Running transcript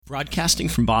Broadcasting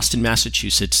from Boston,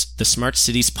 Massachusetts, the Smart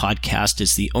Cities podcast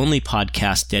is the only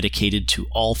podcast dedicated to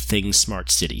all things smart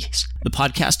cities. The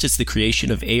podcast is the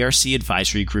creation of ARC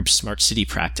Advisory Group's Smart City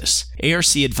practice.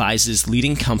 ARC advises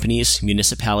leading companies,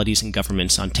 municipalities, and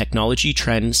governments on technology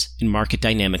trends and market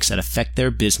dynamics that affect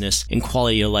their business and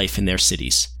quality of life in their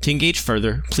cities. To engage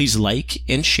further, please like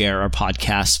and share our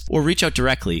podcast or reach out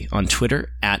directly on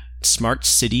Twitter at Smart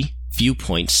City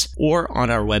Viewpoints or on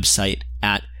our website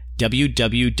at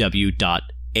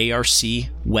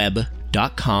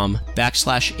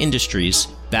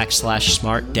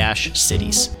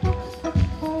www.arcweb.com/industries/smart-cities.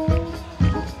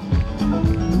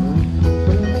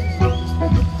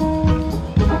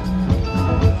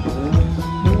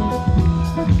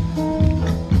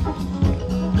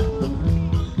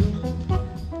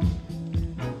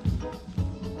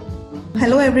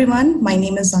 Hello everyone, my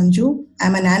name is Anju.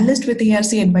 I'm an analyst with the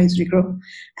ARC Advisory Group,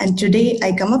 and today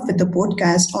I come up with a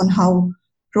podcast on how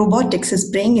robotics is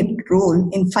playing a role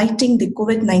in fighting the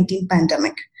COVID-19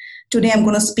 pandemic. Today I'm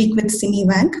going to speak with Simi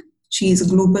Wang. She is a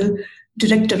Global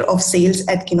Director of Sales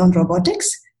at Keenon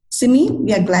Robotics. Simi,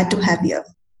 we are glad to have you.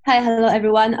 Hi, hello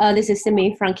everyone. This is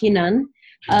Simi from Keenon.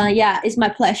 It's my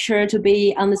pleasure to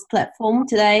be on this platform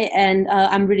today, and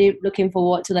I'm really looking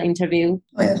forward to the interview.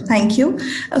 Well, thank you.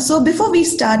 So before we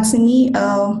start, Simi,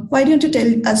 why don't you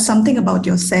tell us something about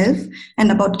yourself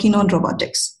and about Keenon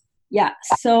Robotics?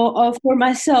 So for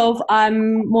myself,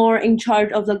 I'm more in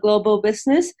charge of the global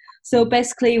business. So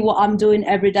basically what I'm doing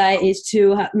every day is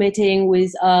to have meeting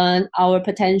with our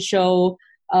potential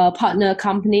partner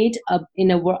companies all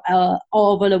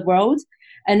over the world.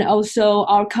 And also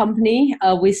our company,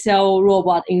 we sell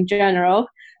robots in general.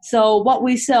 So what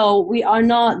we sell, we are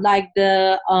not like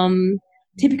the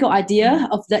typical idea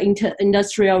of the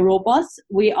industrial robots.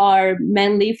 We are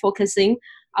mainly focusing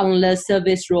on the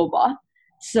service robot.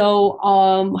 So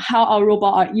how our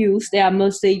robots are used, they are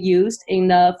mostly used in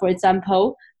the, for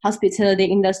example, hospitality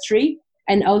industry,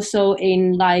 and also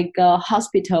in like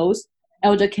hospitals,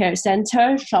 elder care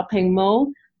center, shopping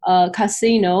mall,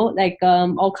 casino, like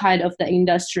all kind of the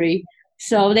industry.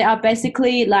 So they are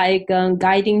basically like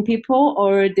guiding people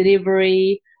or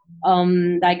delivery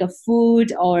like a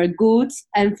food or goods.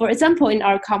 And for example, in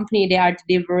our company, they are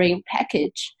delivering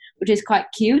package, which is quite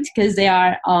cute because they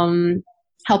are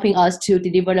helping us to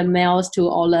deliver the mails to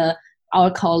all our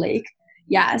colleagues.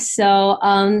 So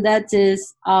that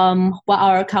is what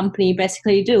our company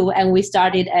basically do. And we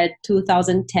started at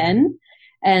 2010.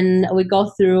 And we go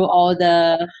through all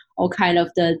kind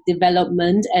of the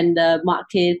development and the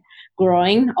market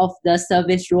growing of the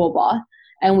service robot.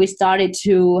 And we started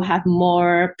to have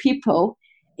more people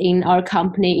in our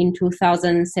company in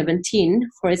 2017.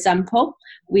 For example,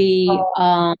 we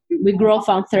grow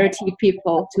from 30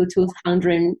 people to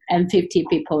 250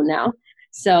 people now.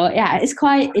 So it's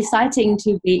quite exciting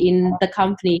to be in the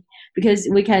company because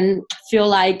we can feel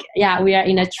like we are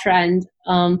in a trend,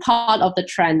 part of the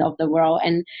trend of the world.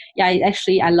 And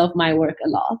actually I love my work a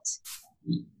lot.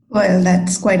 Well,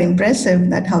 that's quite impressive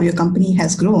that how your company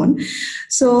has grown.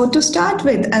 So to start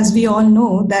with, as we all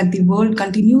know that the world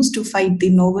continues to fight the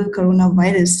novel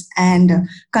coronavirus and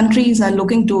countries are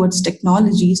looking towards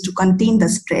technologies to contain the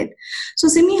spread. So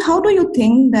Simi, how do you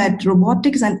think that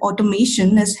robotics and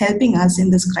automation is helping us in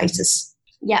this crisis?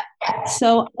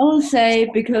 So I will say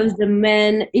because the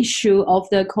main issue of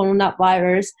the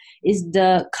coronavirus is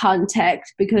the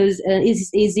contact, because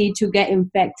it's easy to get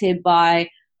infected by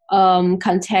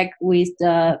contact with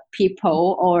the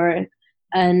people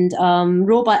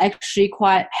robot actually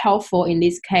quite helpful in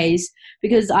this case,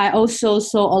 because I also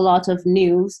saw a lot of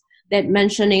news that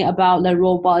mentioning about the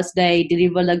robots. They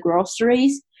deliver the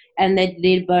groceries and they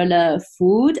deliver the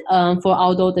food for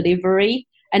outdoor delivery,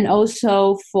 and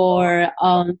also for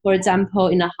example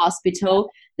in a hospital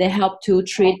they help to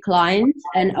treat clients,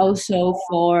 and also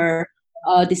for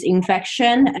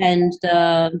disinfection and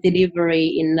delivery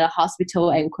in the hospital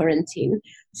and quarantine.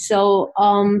 So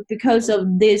because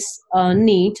of this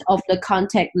need of the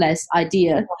contactless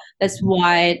idea, that's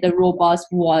why the robots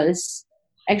was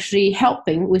actually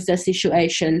helping with the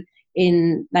situation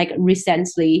in like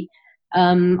recently.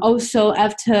 Also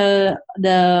after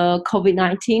the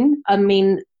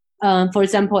COVID-19, for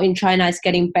example, in China, it's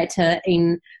getting better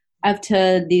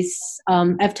after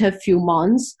a few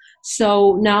months.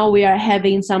 So now we are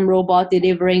having some robot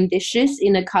delivering dishes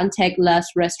in a contactless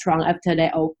restaurant after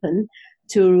they open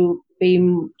to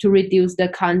reduce the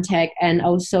contact and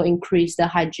also increase the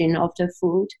hygiene of the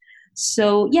food.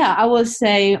 So I would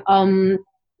say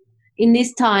in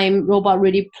this time, robot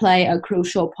really play a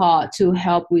crucial part to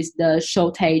help with the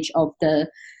shortage of the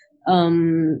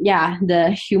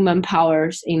human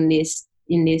powers in this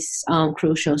in this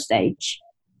crucial stage.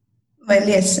 Well,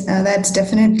 yes, that's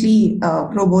definitely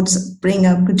robots playing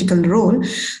a critical role.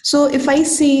 So if I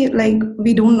say, like,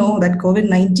 we don't know that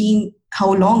COVID-19,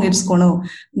 how long it's going to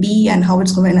be and how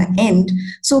it's going to end.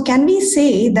 So can we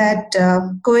say that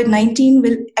COVID-19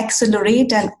 will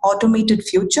accelerate an automated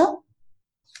future?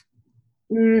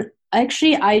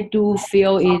 Actually, I do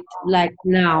feel it like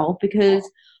now because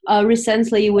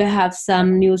recently we have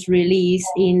some news release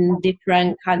in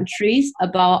different countries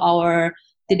about our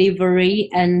delivery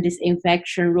and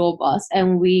disinfection robots,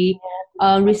 and we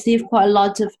receive quite a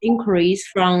lot of inquiries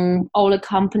from all the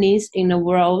companies in the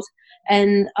world.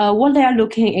 And what they are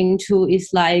looking into is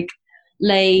like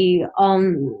they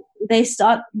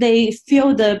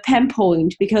feel the pain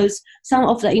point because some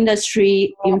of the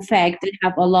industry, in fact, they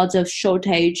have a lot of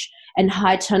shortage and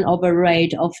high turnover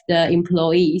rate of the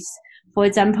employees. For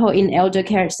example, in elder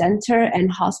care center and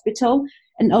hospital,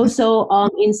 and also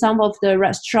in some of the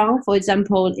restaurant, for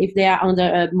example, if they are under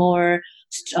a more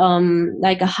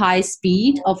like a high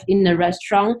speed of in the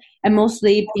restaurant, and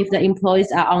mostly if the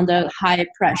employees are under high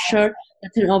pressure, the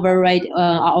turnover rate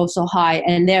are also high,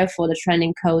 and therefore the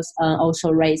training costs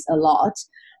also raise a lot.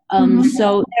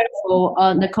 So therefore,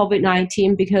 the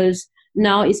COVID-19, because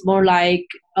now it's more like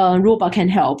robot can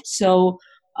help. So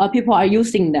people are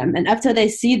using them, and after they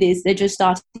see this, they just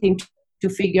starting to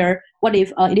figure what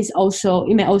if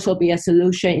it may also be a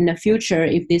solution in the future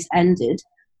if this ended.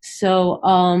 So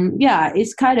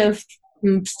it's kind of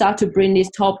start to bring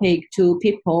this topic to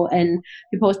people, and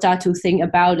people start to think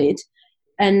about it.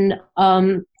 And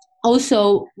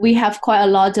also we have quite a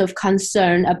lot of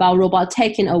concern about robot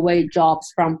taking away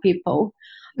jobs from people.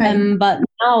 Right. But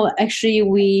now actually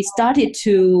we started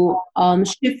to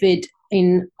shift it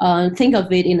in think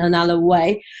of it in another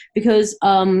way, because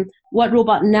what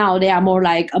robot now, they are more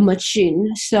like a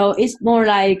machine. So it's more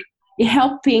like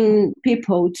helping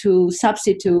people to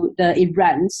substitute the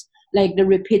errands, like the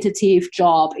repetitive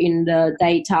job in the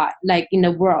data, like in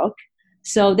the work.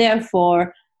 So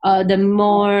therefore,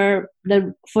 for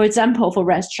example, for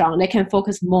restaurant, they can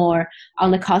focus more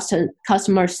on the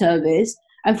customer service.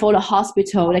 And for the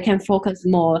hospital, they can focus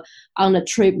more on the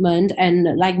treatment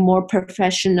and like more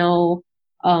professional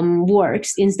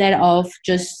works instead of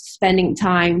just spending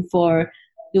time for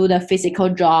do the physical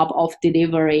job of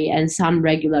delivery and some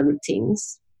regular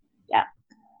routines. Yeah.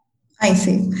 I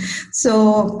see.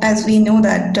 So as we know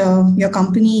that your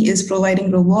company is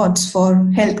providing robots for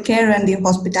healthcare and the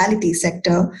hospitality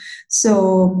sector.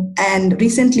 So, and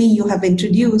recently you have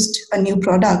introduced a new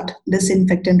product,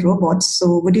 disinfectant robots.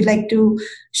 So would you like to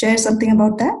share something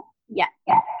about that? Yeah.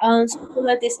 So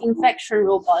the disinfection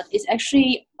robot is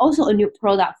actually also a new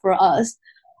product for us.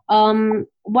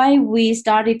 Why we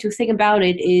started to think about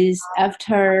it is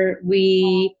after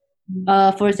we,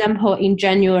 for example, in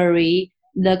January,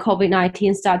 the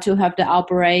COVID-19 started to have the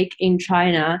outbreak in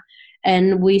China,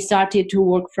 and we started to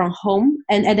work from home.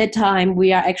 And at that time,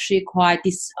 we are actually quite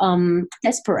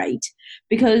desperate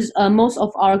because most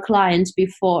of our clients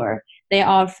before, they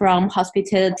are from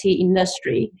hospitality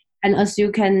industry. And as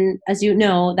you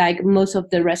know, like most of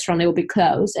the restaurants, they will be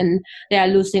closed and they are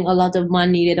losing a lot of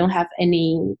money. They don't have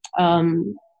any,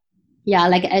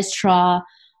 like extra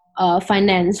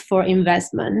finance for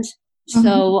investment. Mm-hmm.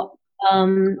 So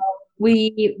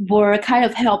we were kind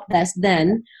of helpless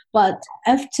then. But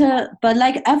after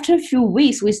a few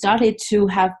weeks, we started to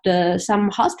have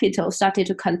some hospitals started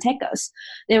to contact us.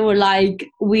 They were like,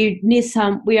 we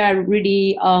are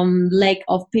really lack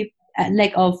of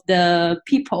the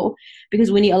people,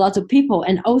 because we need a lot of people,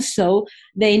 and also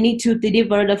they need to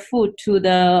deliver the food to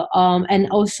the and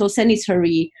also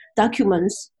sanitary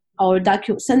documents or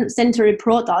sanitary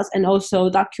products, and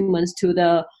also documents to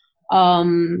the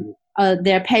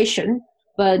their patient.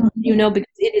 But because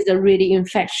it is a really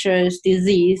infectious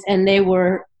disease, and they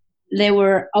were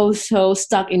also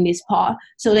stuck in this part,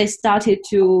 so they started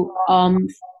to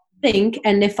think,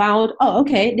 and they found,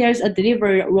 there's a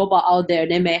delivery robot out there,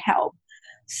 they may help.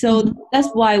 So that's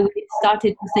why we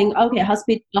started to think,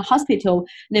 hospital,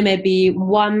 there may be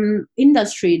one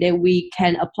industry that we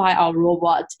can apply our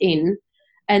robot in.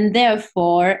 And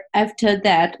therefore, after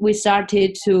that, we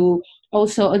started to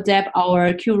also adapt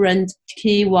our current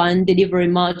T1 delivery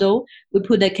model. We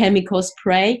put the chemical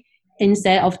spray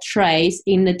instead of trays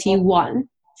in the T1.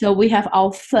 So we have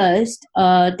our first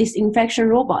disinfection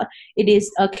robot. It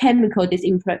is a chemical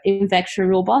disinfection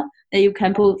robot that you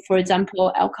can put, for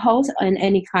example, alcohols and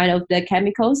any kind of the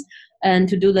chemicals, and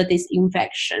to do the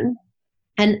disinfection.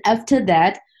 And after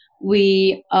that,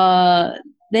 we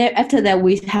after that,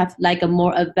 we have like a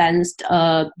more advanced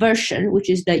version, which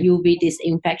is the UV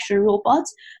disinfection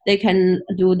robots. They can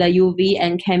do the UV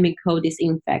and chemical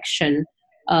disinfection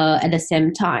at the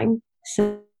same time.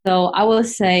 So I will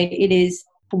say it is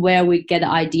where we get the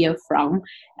idea from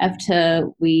after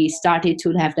we started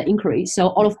to have the increase. So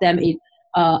all of them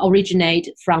originate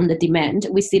from the demand.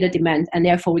 We see the demand, and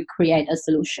therefore we create a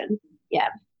solution. Yeah.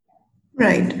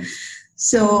 Right.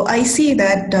 So I see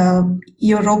that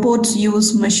your robots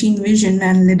use machine vision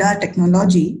and LiDAR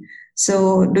technology.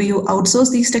 So do you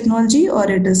outsource these technology, or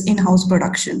it is in-house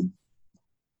production?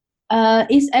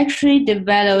 It's actually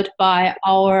developed by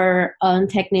our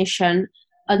technician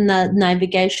on the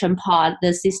navigation part,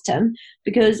 the system,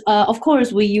 because of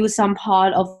course we use some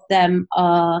part of them,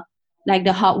 like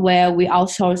the hardware, we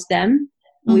outsource them.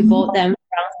 We bought them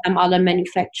from some other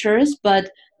manufacturers,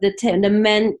 but the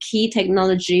main key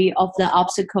technology of the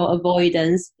obstacle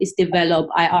avoidance is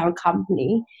developed by our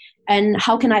company. And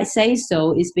how can I say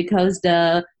so? Is because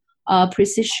the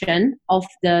precision of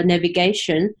the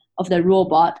navigation of the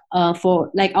robot, for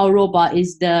like our robot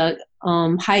is the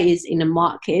highest in the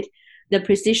market. The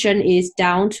precision is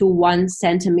down to 1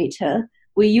 centimeter.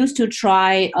 We used to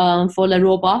try for the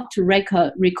robot to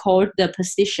record the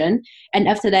position, and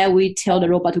after that we tell the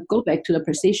robot to go back to the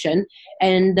position,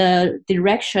 and the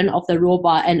direction of the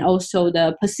robot and also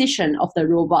the position of the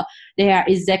robot, they are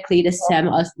exactly the same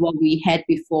as what we had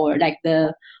before. Like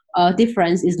the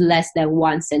difference is less than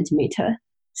 1 centimeter.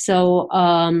 So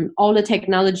all the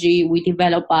technology we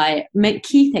develop by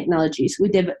key technologies we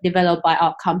develop by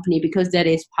our company, because that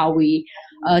is how we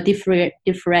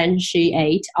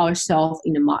differentiate ourselves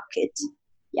in the market.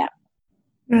 Yeah.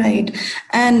 Right.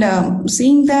 And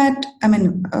seeing that, I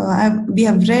mean, we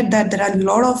have read that there are a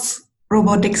lot of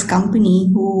robotics company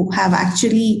who have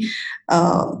actually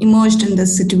emerged in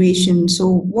this situation. So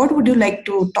what would you like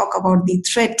to talk about the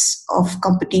threats of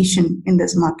competition in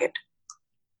this market?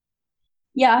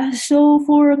 Yeah, so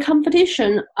for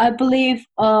competition, I believe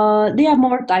they are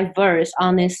more diverse,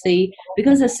 honestly,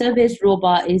 because the service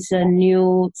robot is a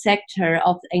new sector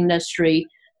of the industry.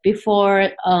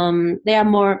 Before,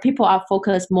 people are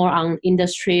focused more on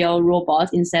industrial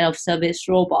robots instead of service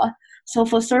robot. So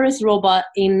for service robot,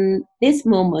 in this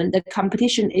moment, the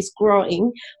competition is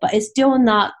growing, but it's still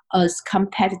not as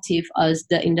competitive as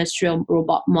the industrial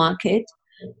robot market.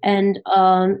 And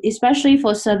especially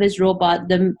for service robot,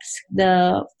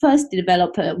 the first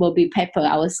developer will be Pepper,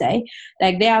 I would say.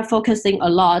 Like they are focusing a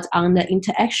lot on the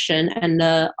interaction and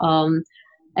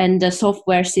the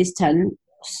software system.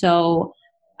 So,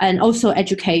 and also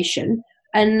education.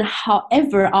 And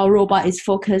however, our robot is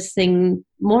focusing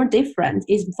more different.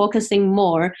 It's focusing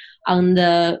more on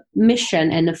the mission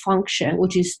and the function,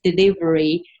 which is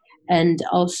delivery and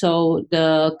also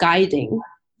the guiding.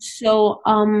 So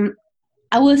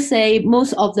I would say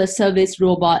most of the service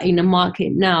robot in the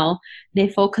market now, they're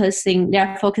focusing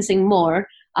more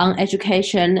on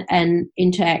education and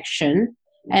interaction.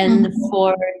 And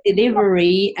for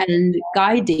delivery and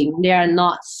guiding, they are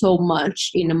not so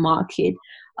much in the market.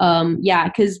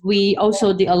 Because we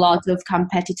also did a lot of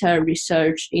competitor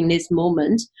research in this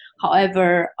moment.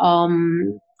 However,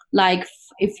 like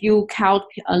if you count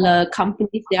the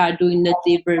companies that are doing the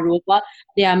delivery robot,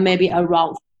 they are maybe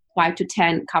around 5 to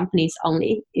 10 companies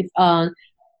only. If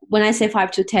when I say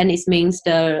 5 to 10, it means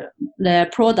the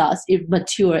products is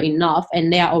mature enough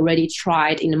and they are already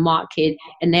tried in the market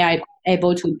and they are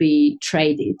able to be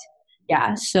traded.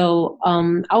 Yeah, so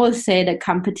I would say the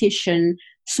competition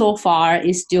so far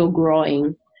is still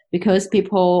growing because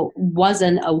people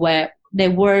they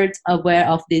weren't aware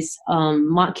of this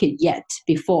market yet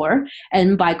before.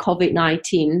 And by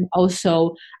COVID-19,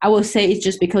 also, I would say it's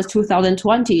just because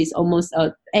 2020 is almost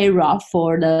an era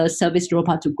for the service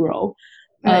robot to grow.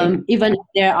 Right. Even if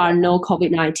there are no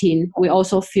COVID-19, we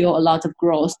also feel a lot of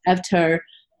growth after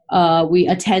we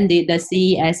attended the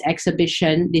CES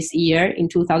exhibition this year in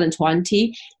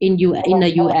 2020 in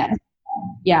the US.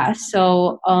 Yeah,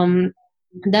 so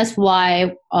that's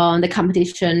why the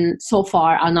competition so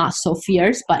far are not so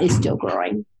fierce, but it's still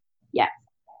growing. Yeah.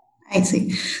 I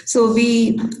see. So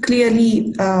we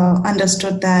clearly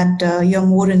understood that you're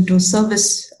more into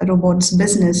service robots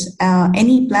business.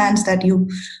 Any plans that you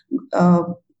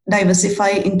diversify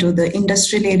into the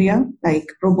industrial area, like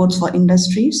robots for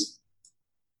industries?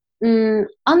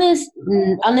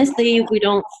 Honestly, we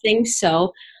don't think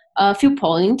so. A few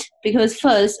points, because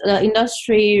first, the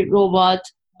industry robot,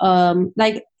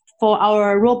 like for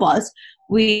our robots,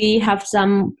 we have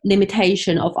some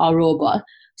limitation of our robot.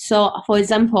 So, for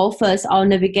example, first, our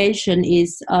navigation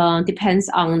depends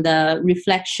on the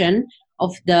reflection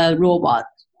of the robot,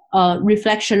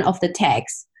 reflection of the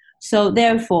text. So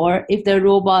therefore, if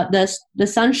the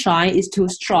sunshine is too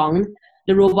strong,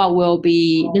 the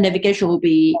navigation will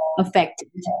be affected,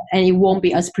 and it won't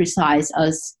be as precise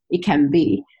as it can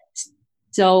be.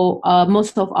 So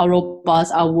most of our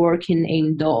robots are working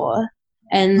indoor.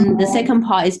 And the second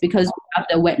part is because we have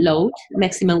the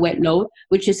maximum weight load,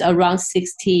 which is around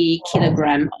 60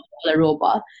 kilograms of the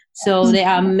robot. So they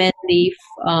are mainly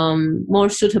more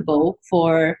suitable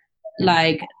for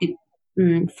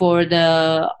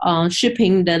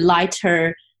shipping the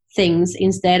lighter things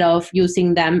instead of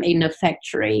using them in a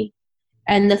factory.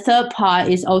 And the third part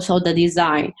is also the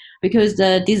design, because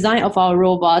the design of our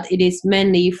robot, it is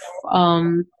mainly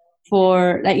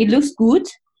for it looks good,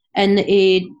 and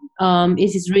it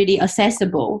is really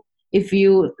accessible. If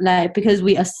you because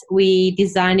we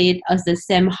design it as the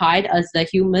same height as the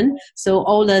human, so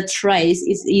all the trays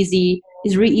is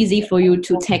really easy for you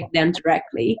to take them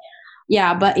directly.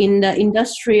 Yeah, but in the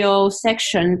industrial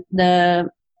section,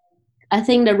 I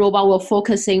think the robot will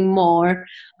focusing more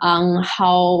on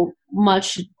how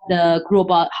much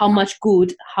how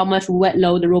much weight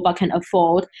load the robot can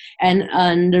afford,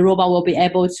 and the robot will be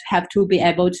able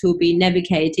to be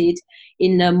navigated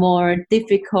in a more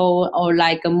difficult or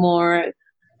a more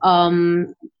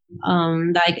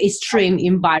extreme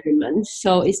environment.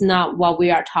 So it's not what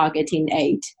we are targeting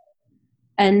at.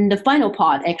 And the final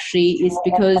part actually is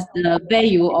because the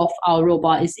value of our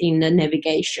robot is in the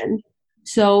navigation.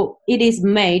 So it is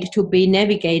made to be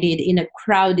navigated in a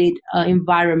crowded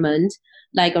environment,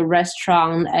 like a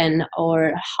restaurant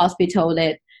or hospital,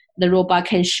 that the robot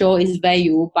can show its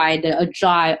value by the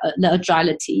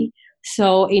agility.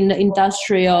 So in the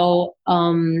industrial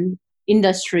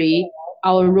industry,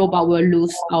 our robot will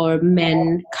lose our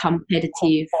main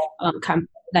competitive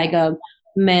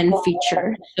main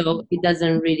feature. So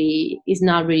it's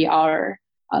not really our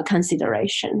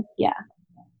consideration. Yeah.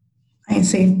 I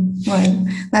see. Well,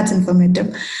 that's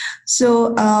informative.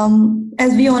 So,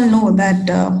 as we all know that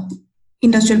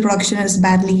industrial production is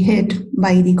badly hit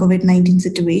by the COVID-19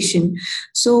 situation.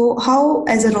 So, how,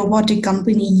 as a robotic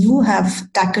company, you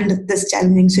have tackled this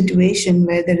challenging situation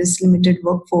where there is limited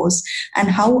workforce, and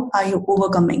how are you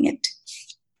overcoming it?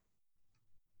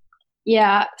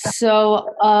 Yeah, so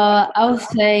I would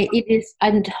say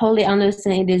I totally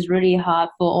understand it is really hard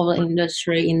for all the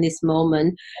industry in this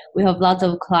moment. We have lots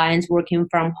of clients working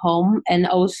from home, and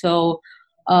also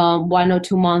 1 or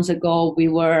 2 months ago, we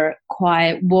were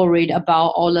quite worried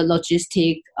about all the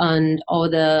logistic and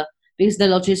because the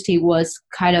logistic was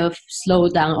kind of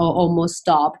slowed down or almost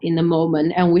stopped in the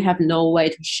moment, and we have no way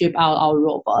to ship out our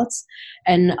robots.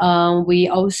 And we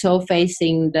also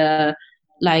facing the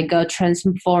a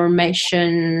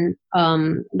transformation,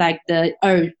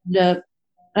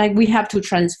 we have to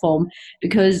transform,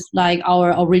 because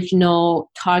our original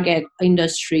target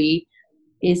industry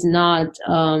is not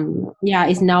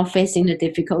is now facing the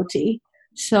difficulty.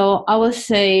 So I would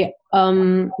say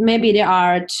maybe there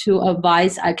are 2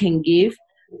 advice I can give.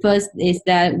 First is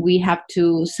that we have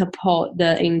to support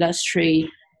the industry,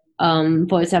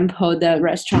 for example the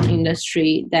restaurant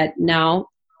industry that now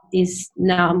is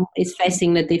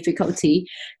facing the difficulty,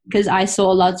 because I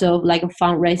saw a lot of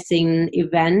fundraising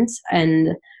events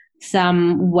and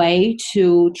some way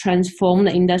to transform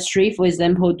the industry, for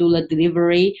example do the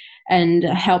delivery and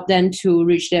help them to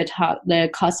reach their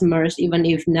customers, even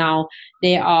if now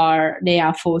they are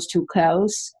forced to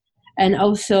close. And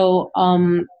also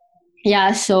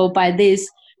so by this,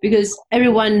 because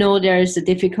everyone know there is a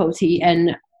difficulty,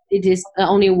 and it is the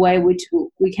only way we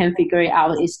can figure it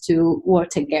out is to work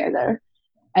together.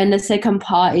 And the second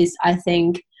part is, I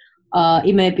think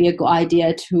it may be a good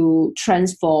idea to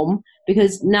transform,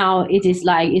 because now it's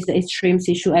an extreme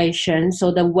situation.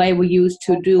 So the way we used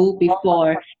to do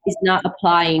before is not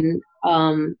applying.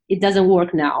 It doesn't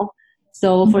work now.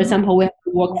 So for example, we have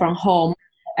to work from home,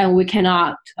 and we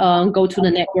cannot go to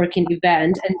the networking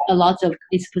event, and a lot of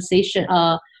exposition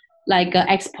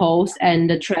expos and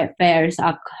the trade fairs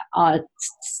are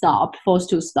forced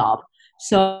to stop.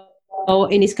 So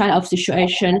in this kind of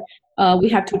situation, we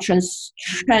have to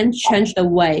change the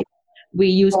way we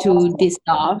used to do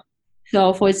stuff.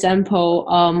 So for example,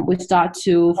 we start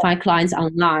to find clients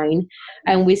online,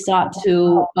 and we start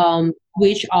to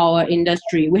reach our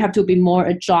industry. We have to be more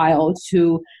agile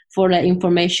for the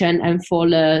information and for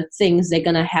the things that are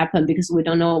gonna happen, because we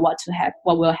don't know what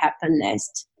will happen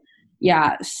next.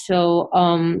 Yeah, so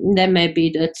that may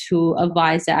be the 2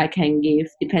 advice that I can give.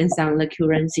 Depends on the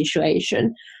current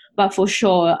situation, but for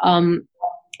sure,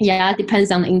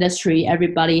 depends on the industry.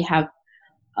 Everybody have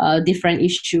a different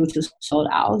issue to sort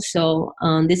out. So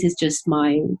this is just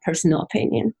my personal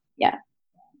opinion. Yeah.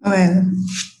 Well,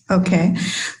 Okay.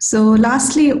 So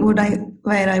lastly,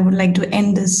 where I would like to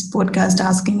end this podcast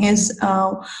asking is,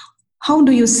 how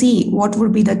do you see what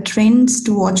would be the trends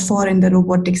to watch for in the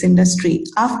robotics industry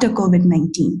after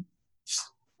COVID-19?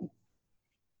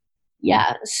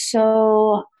 Yeah,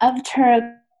 so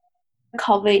after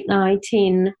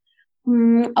COVID-19,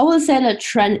 I would say the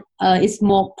trend is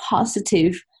more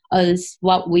positive as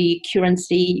what we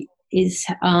currently as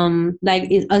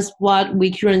what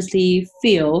we currently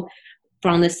feel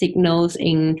from the signals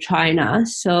in China.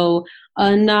 So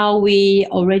now we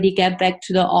already get back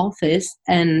to the office,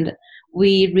 and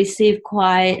we receive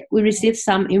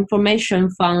some information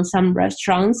from some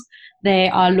restaurants. They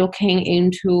are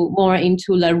looking more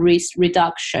into the risk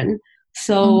reduction.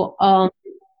 So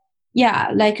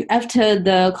like after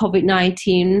the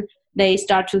COVID-19, they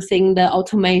start to think the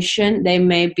automation, they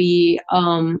may be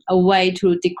a way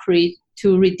to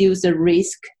reduce the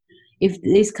risk if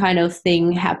this kind of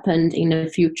thing happened in the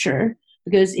future.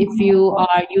 Because if you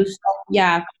are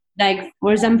like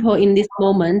for example, in this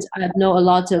moment, I know a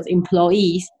lot of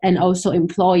employees and also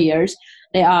employers,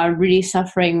 they are really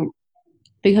suffering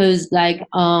because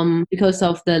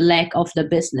of the lack of the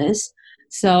business.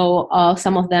 So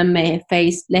some of them may have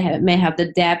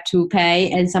the debt to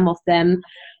pay, and some of them,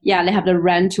 they have the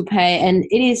rent to pay, and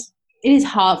it is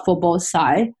hard for both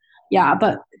sides. Yeah,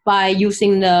 but by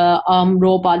using the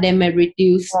robot, they may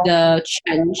reduce the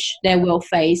change they will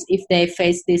face if they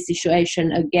face this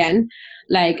situation again.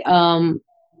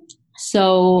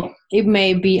 So it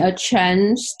may be a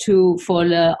chance for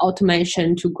the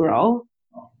automation to grow.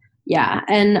 Yeah,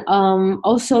 and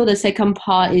also the second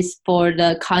part is for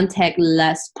the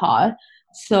contactless part.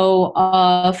 So,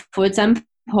 for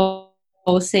example,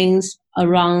 since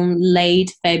around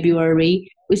late February,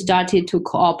 we started to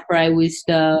cooperate with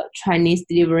the Chinese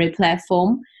delivery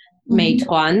platform,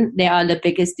 Meituan. They are the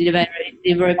biggest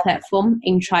delivery platform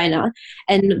in China,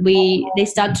 and they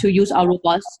start to use our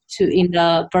robots in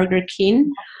the Burger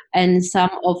King and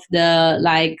some of the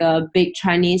big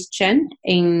Chinese chain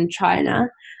in China.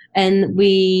 And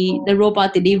the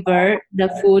robot deliver the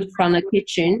food from the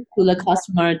kitchen to the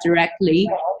customer directly,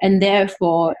 and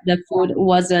therefore the food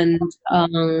wasn't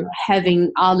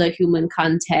having other human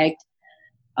contact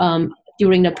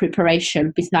during the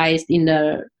preparation besides in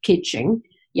the kitchen.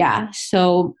 Yeah,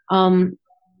 so I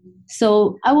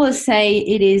would say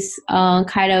it is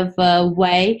kind of a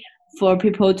way for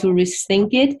people to rethink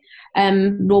it.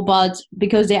 Robots,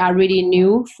 because they are really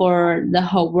new for the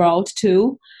whole world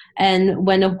too. And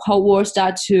when the whole world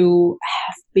starts to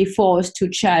be forced to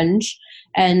change,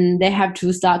 and they have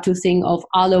to start to think of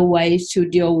other ways to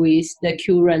deal with the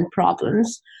current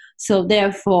problems. So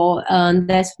therefore,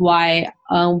 that's why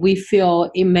we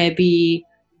feel it may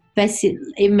fasten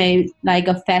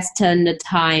the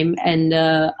time and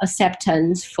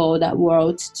acceptance for that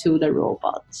world to the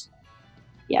robots.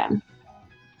 Yeah.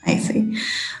 I see.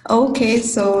 Okay,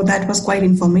 so that was quite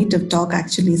informative talk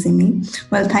actually, Simi.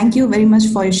 Well, thank you very much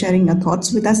for sharing your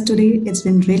thoughts with us today. It's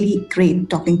been really great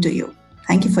talking to you.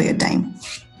 Thank you for your time.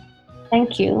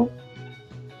 Thank you.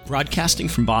 Broadcasting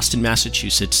from Boston,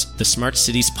 Massachusetts, the Smart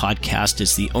Cities podcast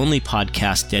is the only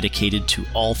podcast dedicated to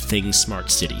all things smart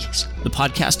cities. The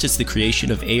podcast is the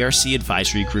creation of ARC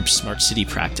Advisory Group's Smart City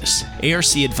practice.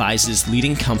 ARC advises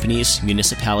leading companies,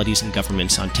 municipalities, and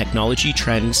governments on technology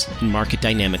trends and market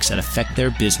dynamics that affect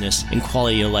their business and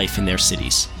quality of life in their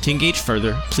cities. To engage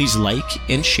further, please like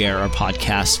and share our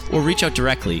podcast or reach out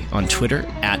directly on Twitter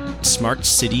at Smart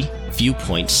City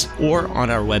Viewpoints or on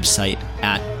our website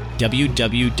at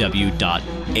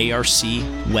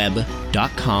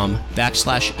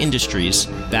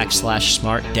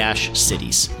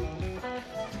www.arcweb.com/industries/smart-cities.